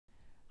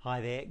Hi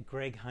there,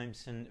 Greg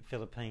Homeson,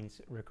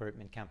 Philippines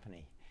Recruitment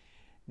Company.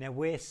 Now,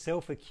 we're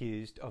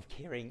self-accused of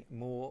caring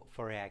more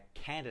for our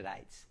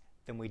candidates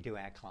than we do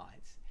our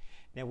clients.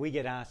 Now, we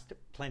get asked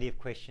plenty of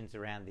questions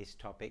around this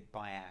topic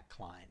by our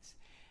clients,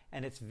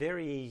 and it's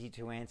very easy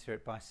to answer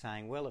it by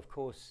saying, well, of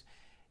course,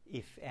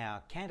 if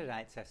our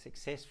candidates are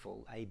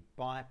successful, a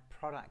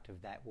byproduct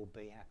of that will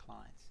be our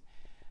clients.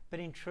 But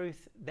in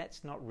truth,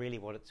 that's not really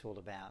what it's all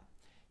about.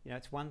 You know,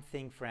 it's one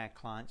thing for our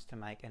clients to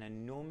make an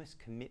enormous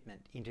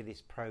commitment into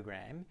this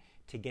program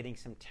to getting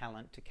some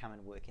talent to come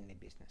and work in their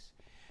business.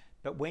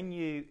 But when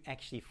you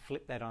actually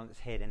flip that on its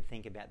head and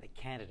think about the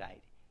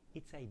candidate,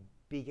 it's a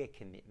bigger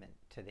commitment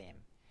to them.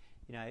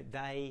 You know,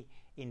 they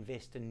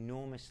invest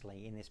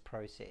enormously in this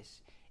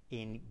process,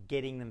 in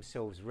getting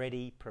themselves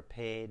ready,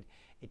 prepared.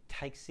 It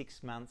takes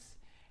 6 months,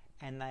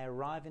 and they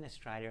arrive in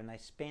Australia and they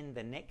spend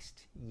the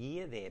next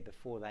year there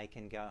before they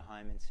can go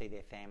home and see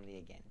their family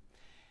again.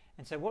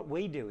 And so what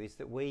we do is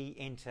that we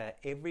enter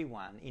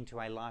everyone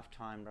into a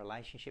lifetime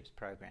relationships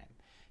program.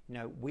 You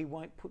know, we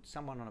won't put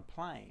someone on a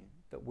plane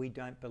that we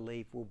don't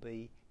believe will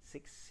be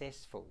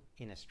successful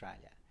in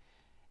Australia.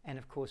 And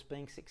of course,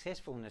 being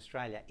successful in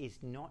Australia is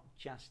not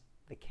just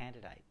the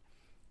candidate,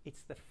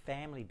 it's the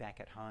family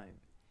back at home.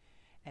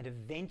 And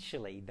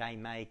eventually they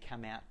may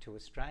come out to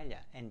Australia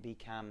and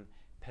become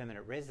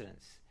permanent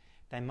residents.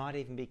 They might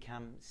even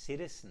become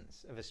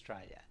citizens of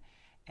Australia.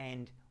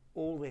 And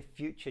all their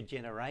future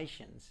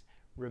generations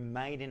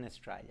remain in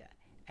Australia,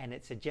 and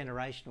it's a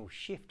generational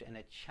shift and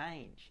a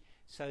change.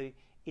 So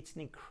it's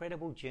an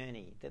incredible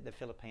journey that the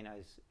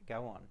Filipinos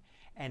go on,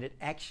 and it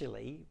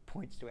actually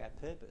points to our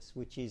purpose,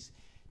 which is,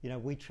 you know,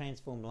 we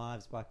transform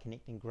lives by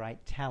connecting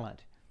great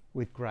talent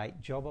with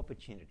great job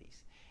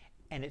opportunities.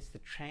 And it's the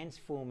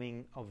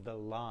transforming of the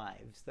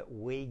lives that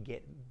we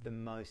get the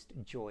most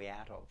joy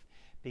out of,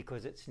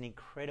 because it's an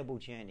incredible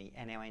journey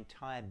and our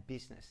entire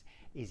business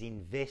is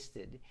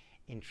invested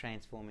in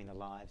transforming the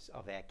lives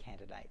of our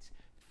candidates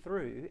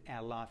through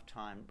our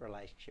lifetime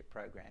relationship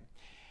program.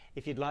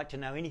 If you'd like to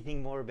know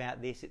anything more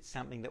about this, it's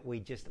something that we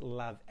just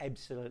love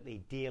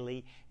absolutely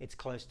dearly. It's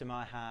close to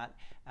my heart.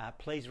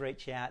 Please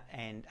reach out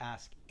and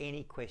ask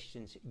any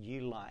questions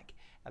you like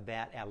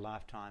about our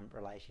lifetime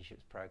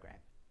relationships program.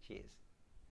 Cheers.